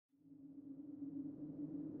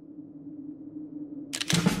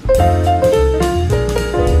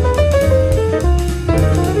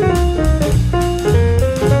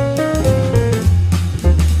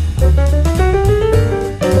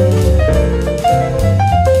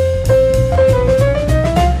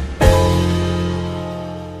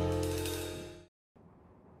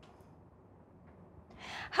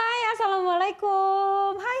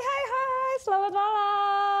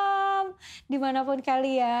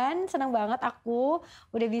kalian. Senang banget aku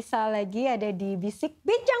udah bisa lagi ada di Bisik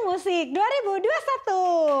Bincang Musik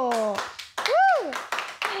 2021.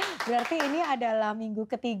 Berarti ini adalah minggu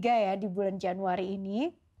ketiga ya di bulan Januari ini,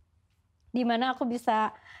 dimana aku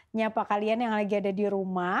bisa nyapa kalian yang lagi ada di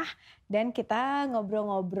rumah dan kita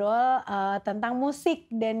ngobrol-ngobrol tentang musik.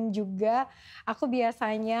 Dan juga aku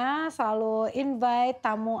biasanya selalu invite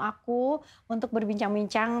tamu aku untuk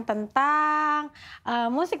berbincang-bincang tentang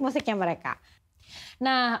musik-musiknya mereka.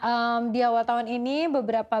 Nah, di awal tahun ini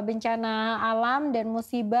beberapa bencana alam dan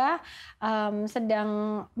musibah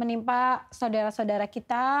sedang menimpa saudara-saudara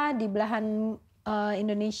kita di belahan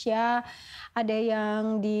Indonesia. Ada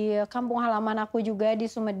yang di kampung halaman aku juga di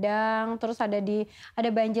Sumedang, terus ada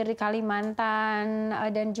banjir di Kalimantan,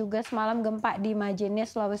 dan juga semalam gempa di Majene,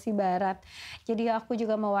 Sulawesi Barat. Jadi aku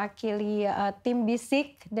juga mewakili tim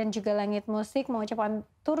Bisik dan juga Langit Musik mengucapkan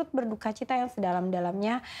turut berduka cita yang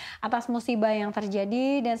sedalam-dalamnya atas musibah yang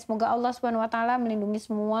terjadi, dan semoga Allah Subhanahu wa taala melindungi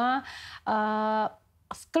semua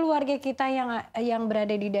keluarga kita yang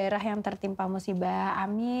berada di daerah yang tertimpa musibah.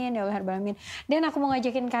 Amin ya Allah rabbal alamin. Dan aku mau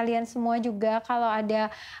ngajakin kalian semua juga kalau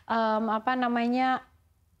ada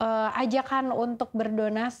ajakan untuk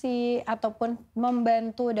berdonasi ataupun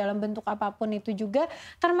membantu dalam bentuk apapun itu juga,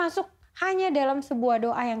 termasuk hanya dalam sebuah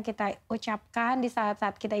doa yang kita ucapkan di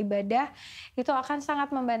saat-saat kita ibadah, itu akan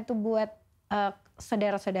sangat membantu buat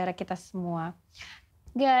saudara-saudara kita semua.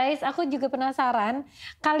 Guys, aku juga penasaran,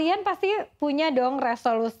 kalian pasti punya dong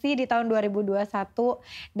resolusi di tahun 2021,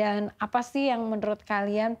 dan apa sih yang menurut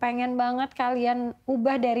kalian pengen banget kalian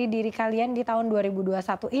ubah dari diri kalian di tahun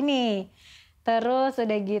 2021 ini? Terus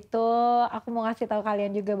udah gitu aku mau ngasih tahu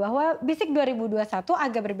kalian juga bahwa Bisik 2021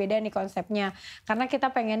 agak berbeda nih konsepnya. Karena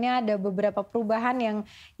kita pengennya ada beberapa perubahan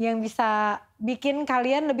yang bisa bikin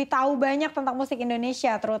kalian lebih tahu banyak tentang musik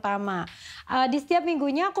Indonesia terutama. Di setiap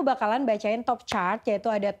minggunya aku bakalan bacain top chart,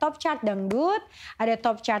 yaitu ada top chart dangdut, ada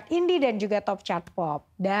top chart indie dan juga top chart pop.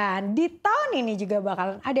 Dan di tahun ini juga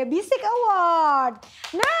bakalan ada Bisik Award.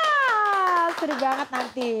 Nah, seru banget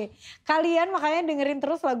nanti. Kalian makanya dengerin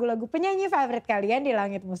terus lagu-lagu penyanyi favorit kalian di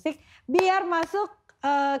Langit Musik biar masuk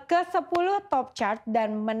ke 10 top chart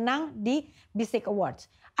dan menang di Bisik Awards.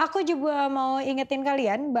 Aku juga mau ingetin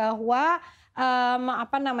kalian bahwa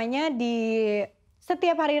di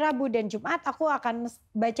setiap hari Rabu dan Jumat aku akan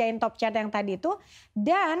bacain top chart yang tadi itu.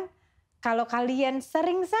 Dan kalau kalian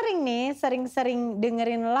sering-sering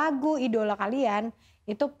dengerin lagu idola kalian,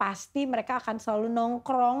 itu pasti mereka akan selalu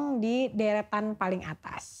nongkrong di deretan paling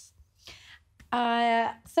atas.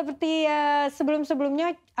 Seperti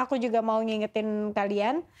sebelum-sebelumnya aku juga mau ngingetin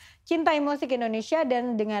kalian, cintai musik Indonesia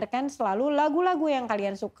dan dengarkan selalu lagu-lagu yang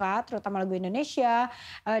kalian suka, terutama lagu Indonesia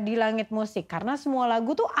di Langit Musik. Karena semua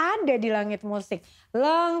lagu tuh ada di Langit Musik.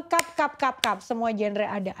 Lengkap kap. Semua genre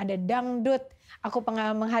ada. Ada dangdut. Aku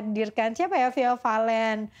menghadirkan siapa ya? Via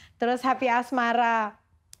Valen. Terus Happy Asmara.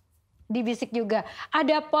 Di Bisik juga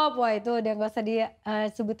ada pop, wah itu udah gak usah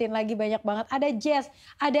disebutin lagi, banyak banget. Ada jazz,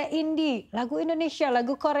 ada indie, lagu Indonesia,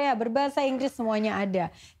 lagu Korea, berbahasa Inggris, semuanya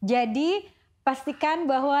ada. Jadi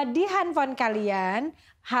pastikan bahwa di handphone kalian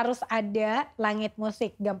harus ada Langit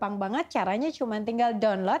Musik. Gampang banget caranya, cuma tinggal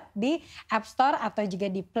download di App Store atau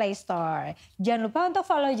juga di Play Store. Jangan lupa untuk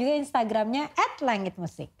follow juga Instagramnya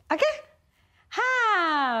 @langitmusik. Oke?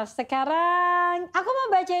 Sekarang aku mau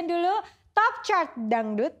bacain dulu top chart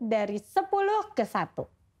dangdut dari 10 ke 1.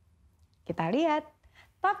 Kita lihat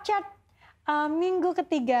top chart minggu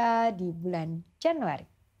ketiga di bulan Januari.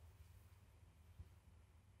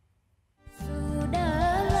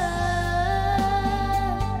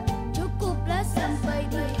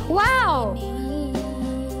 Wow,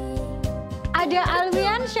 ada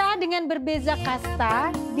Alwiansyah dengan Berbeza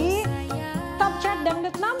Kasta di top chart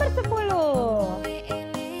dangdut nomor 10.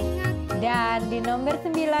 Dan di nomor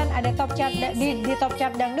 9 ada top chart di top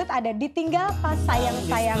chart dangdut ada Ditinggal Pas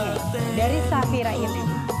Sayang-Sayangnya dari Safira ini.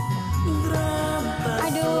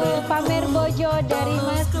 Aduh, pamer bojo dari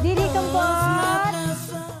Mas Didi Kempot.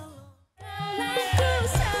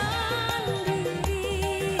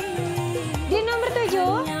 Di nomor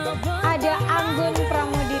 7 ada Anggun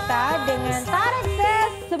Pramudita dengan Tarik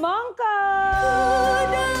Ses Semongko.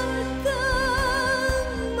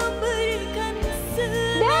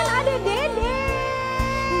 Dan ada Dede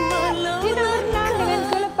di nomor 6 dengan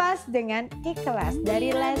Kulepas dengan Ikhlas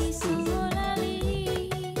dari Lesti.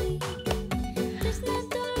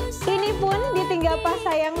 Ini pun Ditinggal Pas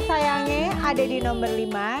Sayang-Sayangnya ada di nomor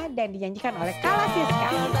 5 dan dinyanyikan oleh Kala Siska.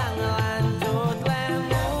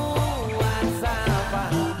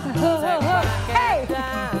 Hey,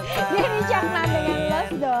 Denny Caknan dengan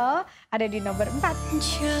Lost Doll ada di nomor 4.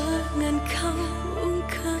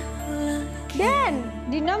 Dan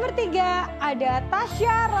di nomor 3 ada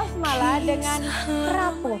Tasya Rosmala dengan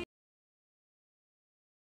Rapuh.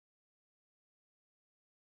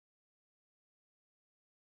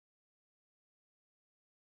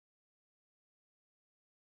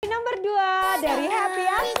 Nomor 2 dari Happy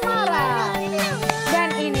Asmara. Dan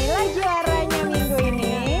inilah juaranya minggu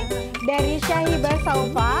ini. Dari Syahibah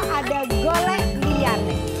Saufa ada Golek Lian.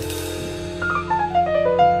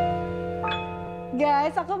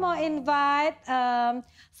 Guys, aku mau invite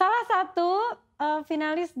salah satu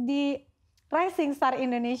finalis di Rising Star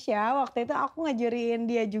Indonesia. Waktu itu aku ngejuriin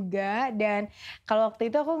dia juga, dan kalau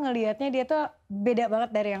waktu itu aku ngelihatnya dia tuh beda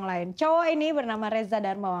banget dari yang lain. Cowok ini bernama Reza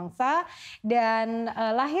Darmawangsa dan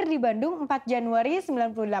lahir di Bandung 4 Januari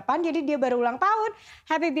 98, jadi dia baru ulang tahun.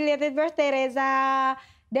 Happy belated birthday Reza.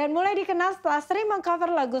 Dan mulai dikenal setelah sering mengcover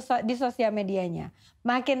lagu di sosial medianya.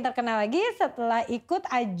 Makin terkenal lagi setelah ikut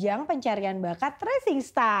ajang pencarian bakat Rising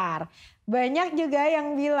Star. Banyak juga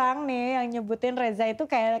yang bilang nih, yang nyebutin Reza itu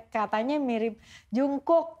kayak katanya mirip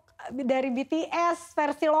Jungkook dari BTS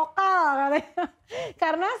versi lokal katanya.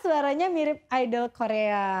 Karena suaranya mirip idol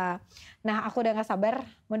Korea. Nah, aku udah gak sabar,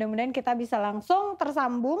 mudah-mudahan kita bisa langsung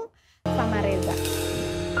tersambung sama Reza.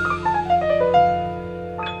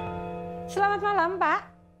 Selamat malam, Pak.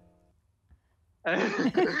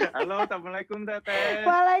 Halo, assalamualaikum Teteh.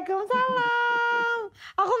 Waalaikumsalam.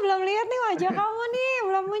 Aku belum lihat nih wajah kamu nih,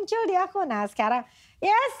 belum muncul di aku. Nah sekarang,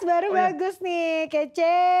 yes baru bagus nih,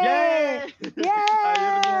 kece.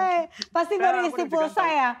 Yeay. Pasti baru isi pulsa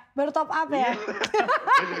ya, baru top up ya.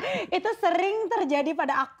 Itu sering terjadi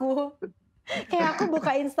pada aku. Kayak aku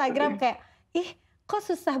buka Instagram kayak, ih kok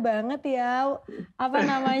susah banget ya, apa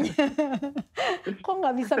namanya, kok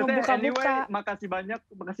nggak bisa ngebuka-buka. Anyway, makasih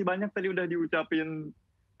banyak tadi udah diucapin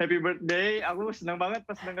happy birthday. Aku senang banget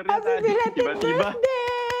pas dengernya happy tadi. Tiba-tiba.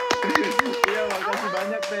 Iya, makasih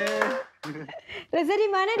banyak Teh. Reza di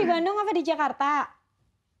mana, di Bandung apa di Jakarta?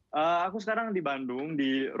 Aku sekarang di Bandung,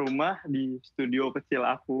 di rumah, di studio kecil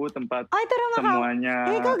aku, tempat itu rumah semuanya.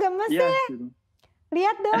 Kamu? Kok gemes sih?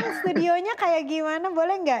 Lihat dong studionya kayak gimana,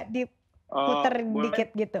 boleh nggak puter dikit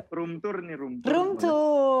gitu. Room tour nih, room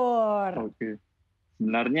tour. Oke.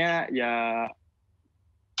 Sebenarnya ya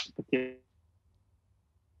kecil.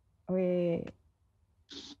 Wih.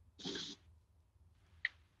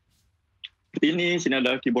 Ini sini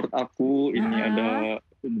ada keyboard aku, ini ada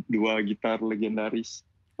 2 gitar legendaris.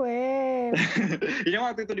 Wih. Ini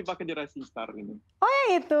waktu itu dipakai di Rising Star ini. Oh ya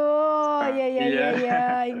itu,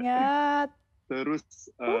 iya ingat. Terus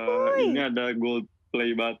ini ada gold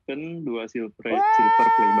play button, 2 silver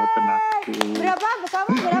play button aku. Berapa?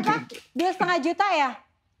 Kamu berapa? 2,5 juta ya?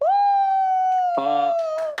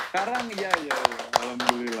 Sekarang ya,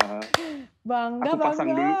 alhamdulillah. Bangga.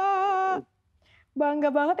 Dulu. Bangga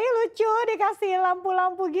banget, lucu dikasih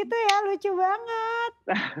lampu-lampu gitu ya, lucu banget.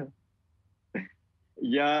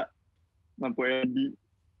 Iya, lampu LED.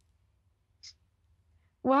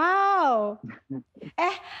 Wow.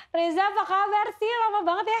 Reza apa kabar sih? Lama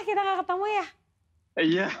banget ya kita gak ketemu ya?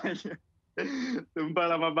 Iya.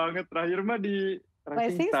 Sumpah lama banget. Terakhir mah di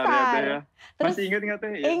Rising Star. Ya. Masih inget nggak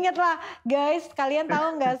Teh? Ya? Inget lah. Guys, kalian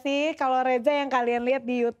tahu nggak sih kalau Reza yang kalian lihat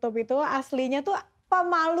di YouTube itu aslinya tuh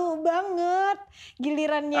pemalu banget.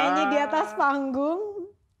 Giliran nyanyi di atas panggung.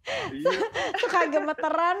 Iya. Suka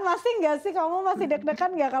gemeteran. Masih nggak sih kamu masih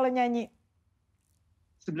deg-degan nggak kalau nyanyi?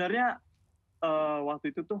 Sebenarnya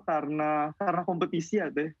waktu itu tuh karena kompetisi ya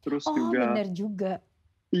Teh. Terus juga. Bener juga.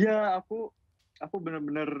 Iya, aku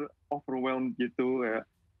benar-benar overwhelmed gitu ya.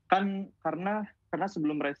 Kan karena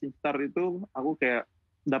sebelum Rising Star itu aku kayak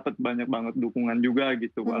dapat banyak banget dukungan juga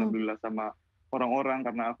gitu. Alhamdulillah sama orang-orang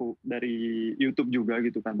karena aku dari YouTube juga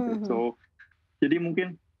gitu kan. So jadi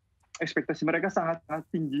mungkin ekspektasi mereka sangat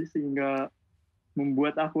tinggi sehingga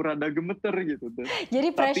membuat aku rada gemeter gitu. Jadi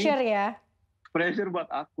pressure ya? Pressure buat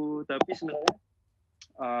aku, tapi sebenarnya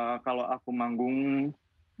kalau aku manggung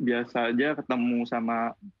biasa aja ketemu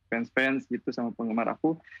sama fans gitu, sama penggemar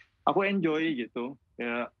aku enjoy gitu.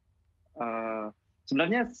 Ya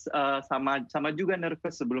sebenarnya sama juga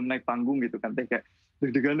nervous sebelum naik panggung gitu kan, kayak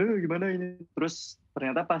deg-degan gimana ini. Terus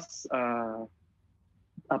ternyata pas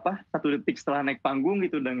 1 detik setelah naik panggung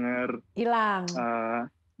gitu denger hilang.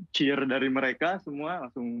 Cheer dari mereka semua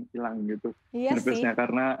langsung hilang gitu. Iya nervousnya sih.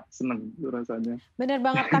 Karena seneng rasanya. Bener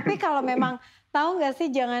banget, tapi kalau memang tahu nggak sih,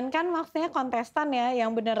 jangankan maksudnya kontestan ya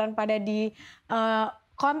yang beneran pada di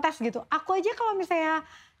kontes gitu. Aku aja kalau misalnya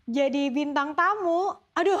jadi bintang tamu,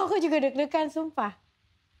 aduh aku juga deg-degan sumpah.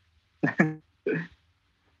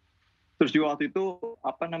 Terus juga waktu itu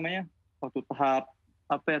waktu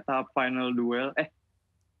tahap final duel,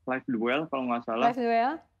 live duel kalau nggak salah. Live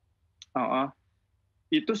duel?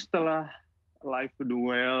 Itu setelah live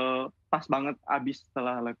duel pas banget abis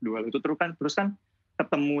setelah live duel itu terus kan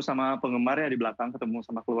ketemu sama penggemar ya di belakang, ketemu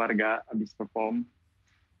sama keluarga abis perform.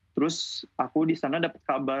 Terus aku di sana dapat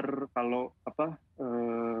kabar kalau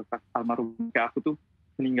almarhum kakek aku tuh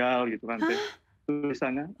meninggal gitu kan teh. Di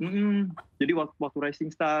sana. Jadi waktu Rising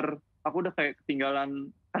Star aku udah kayak ketinggalan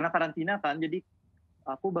karena karantina kan. Jadi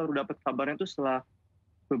aku baru dapat kabarnya tuh setelah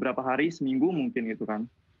beberapa hari, seminggu mungkin gitu kan.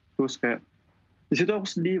 Terus kayak di situ aku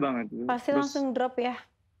sedih banget. Pasti terus, langsung drop ya.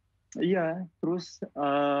 Iya, terus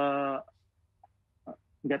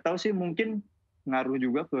nggak tahu sih mungkin ngaruh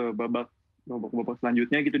juga ke babak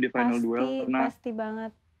selanjutnya gitu di final duel karena pasti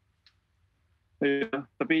banget. Iya,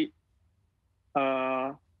 tapi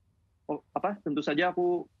tentu saja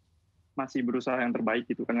aku masih berusaha yang terbaik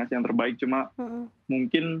gitu kan, ngasih yang terbaik, cuma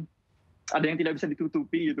mungkin ada yang tidak bisa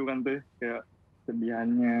ditutupi gitu kan teh, kayak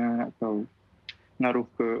kesedihannya atau ngaruh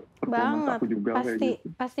ke performance aku juga kayak gitu.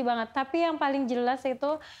 Pasti banget. Tapi yang paling jelas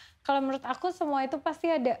itu kalau menurut aku semua itu pasti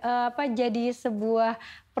ada jadi sebuah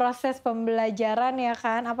proses pembelajaran ya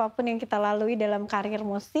kan, apapun yang kita lalui dalam karir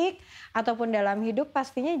musik ataupun dalam hidup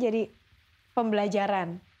pastinya jadi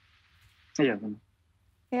pembelajaran. Iya kan.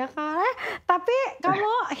 Ya kan? Tapi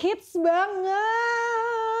kamu hits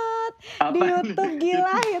banget. Di YouTube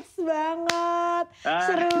gila hits banget.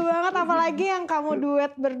 Seru banget apalagi yang kamu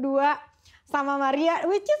duet berdua sama Maria,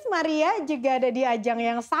 which is Maria juga ada di ajang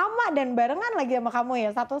yang sama dan barengan lagi sama kamu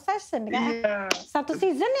ya, satu session kan? Iya. Satu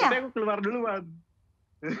season ya? Tapi aku keluar duluan.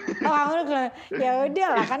 Oh kamu keluar, ya udah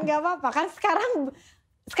lah kan gak apa-apa kan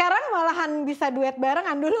sekarang malahan bisa duet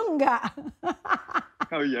barengan, dulu enggak.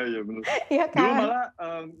 Oh iya benar. Iya kan? Dulu malah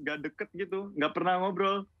nggak deket gitu, nggak pernah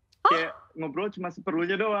ngobrol. Kayak ngobrol cuma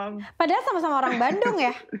seperlunya doang. Padahal sama-sama orang Bandung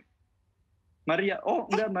ya? Maria,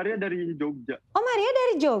 Maria dari Jogja. Oh Maria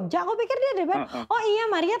dari Jogja, aku pikir dia dari Bandung. Oh iya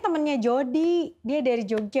Maria temennya Jody, dia dari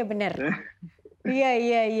Jogja bener.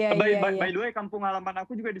 Iya. By the way, kampung halaman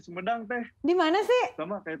aku juga di Sumedang teh. Di mana sih?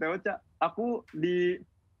 Sama kayak Teh Ocha. Aku di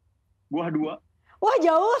Buah 2. Wah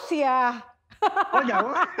jauh sih ya. Oh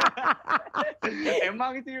jauh?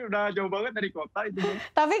 Emang itu udah jauh banget dari kota itu.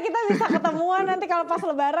 Tapi kita bisa ketemuan nanti kalau pas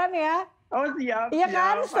lebaran ya. Oh siap. Iya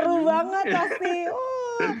kan, seru banget pasti.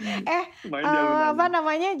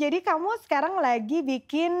 Jadi kamu sekarang lagi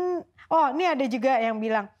bikin, ini ada juga yang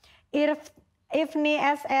bilang, Ifni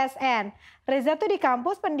SSN. Reza tuh di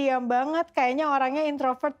kampus pendiam banget, kayaknya orangnya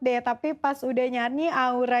introvert deh, tapi pas udah nyanyi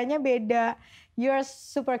auranya beda. You're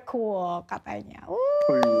super cool katanya.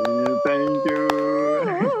 Thank you.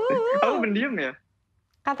 Kamu pendiam ya?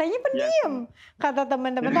 Katanya pendiam, kata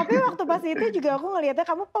teman-teman. Tapi waktu pas itu juga aku ngelihatnya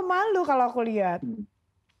kamu pemalu kalau aku lihat.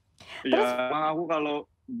 Terus emang aku kalau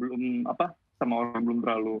belum sama orang belum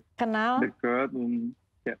terlalu deket,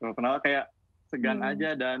 kalau kenal kayak segan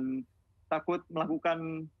aja dan takut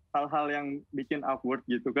melakukan hal-hal yang bikin awkward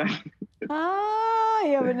gitu kan.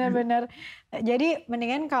 Iya benar-benar. Jadi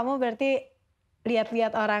mendingan kamu berarti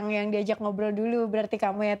lihat-lihat orang yang diajak ngobrol dulu, berarti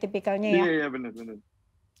kamu ya tipikalnya ya. Iya benar.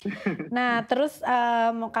 Nah terus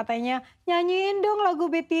katanya nyanyiin dong lagu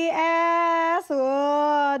BTS.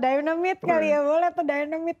 Dynamite kali ya, boleh tuh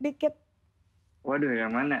Dynamite dikit. Waduh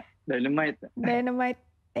yang mana? Dynamite.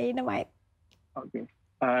 Oke.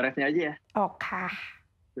 Refnya aja ya. Oke.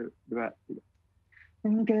 2, 3.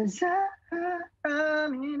 Cause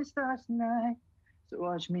I'm in the stars tonight, so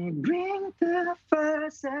watch me bring the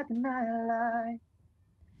first at my light.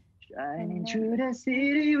 Shining through the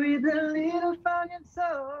city with a little fun and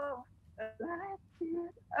soul. Light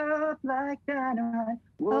it up like dynamite.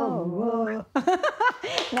 Whoa.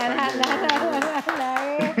 Nah.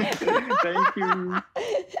 Thank you.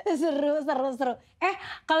 Seru.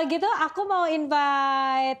 Kalau gitu aku mau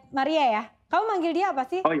invite Maria ya. Kamu manggil dia apa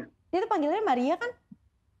sih? Oh iya. Dia tuh panggilannya Maria kan?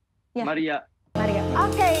 Ya. Maria.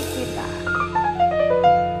 Oke, kita.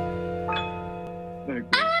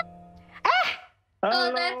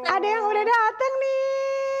 Halo. Ada yang udah datang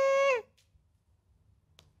nih.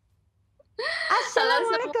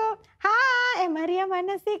 Assalamualaikum. Hai, Maria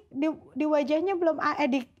mana sih? Di wajahnya belum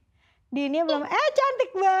di ini belum.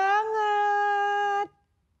 Cantik banget.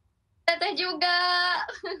 Teteh juga.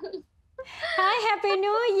 Hai, Happy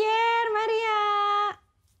New Year, Maria.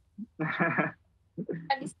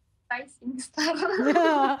 Rising Star.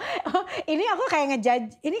 Ini aku kayak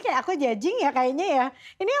ngejudge, ini kayak aku judging ya kayaknya ya.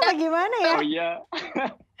 Ini apa gimana ya? Oh iya.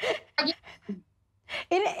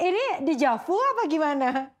 Ini di Javu apa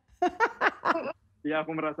gimana? Iya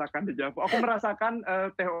aku merasakan di Javu. Aku merasakan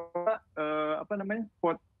Teh Ocha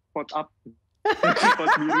vote up.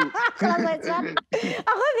 Vote biru.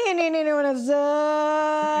 Aku ini mana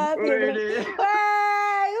zet.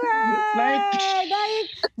 Wah, Naik. Naik.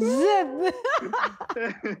 Zep.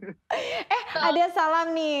 Ada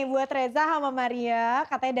salam nih buat Reza sama Maria,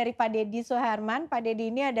 katanya dari Pak Deddy Suherman. Pak Deddy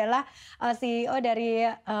ini adalah CEO dari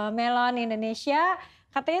Melon Indonesia.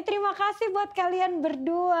 Katanya terima kasih buat kalian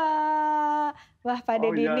berdua. Wah, Pak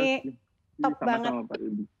Deddy iya ini sih. top banget. Sama-sama Pak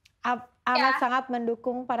Deddy. Amat sangat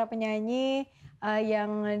mendukung para penyanyi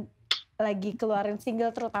yang lagi keluarin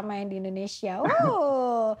single terutama yang di Indonesia.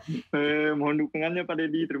 Mohon dukungannya Pak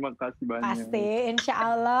Deddy, terima kasih banyak. Pasti, insya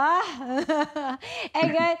Allah.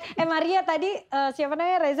 Guys, Maria tadi siapa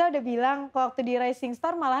namanya Reza udah bilang waktu di Rising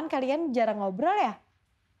Star malahan kalian jarang ngobrol ya?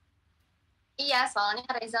 Iya, soalnya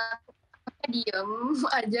Reza diem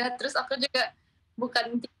aja, terus aku juga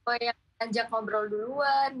bukan tipe yang ngajak ngobrol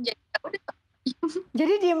duluan, jadi udah.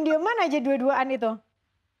 Jadi diem-dieman aja dua-duaan itu?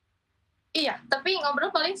 Iya, tapi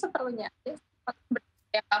ngobrol paling seperlunya aja,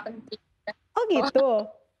 yang gak penting. Oh gitu?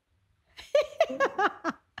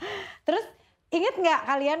 Terus inget nggak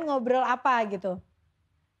kalian ngobrol apa gitu?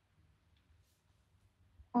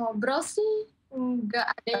 Ngobrol sih nggak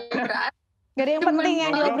ada yang berat. Gak ada yang penting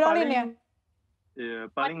yang diobrolin ya? Iya,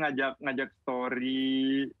 paling ngajak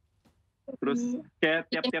story. Terus kayak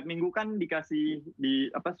tiap minggu kan dikasih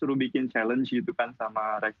suruh bikin challenge gitu kan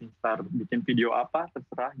sama Rising Star, bikin video apa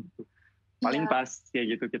terserah gitu. Paling pas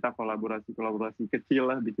kayak gitu kita kolaborasi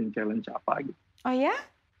kecil lah, bikin challenge apa gitu. Oh ya?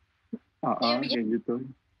 Kayak gitu.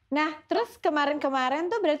 Nah terus kemarin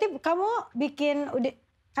tuh berarti kamu bikin,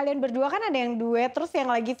 kalian berdua kan ada yang duet, terus yang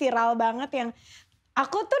lagi viral banget yang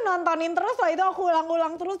aku tuh nontonin terus lah itu, aku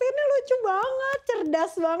ulang-ulang terus, ini lucu banget,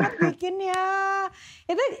 cerdas banget bikinnya.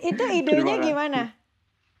 Itu idenya gimana?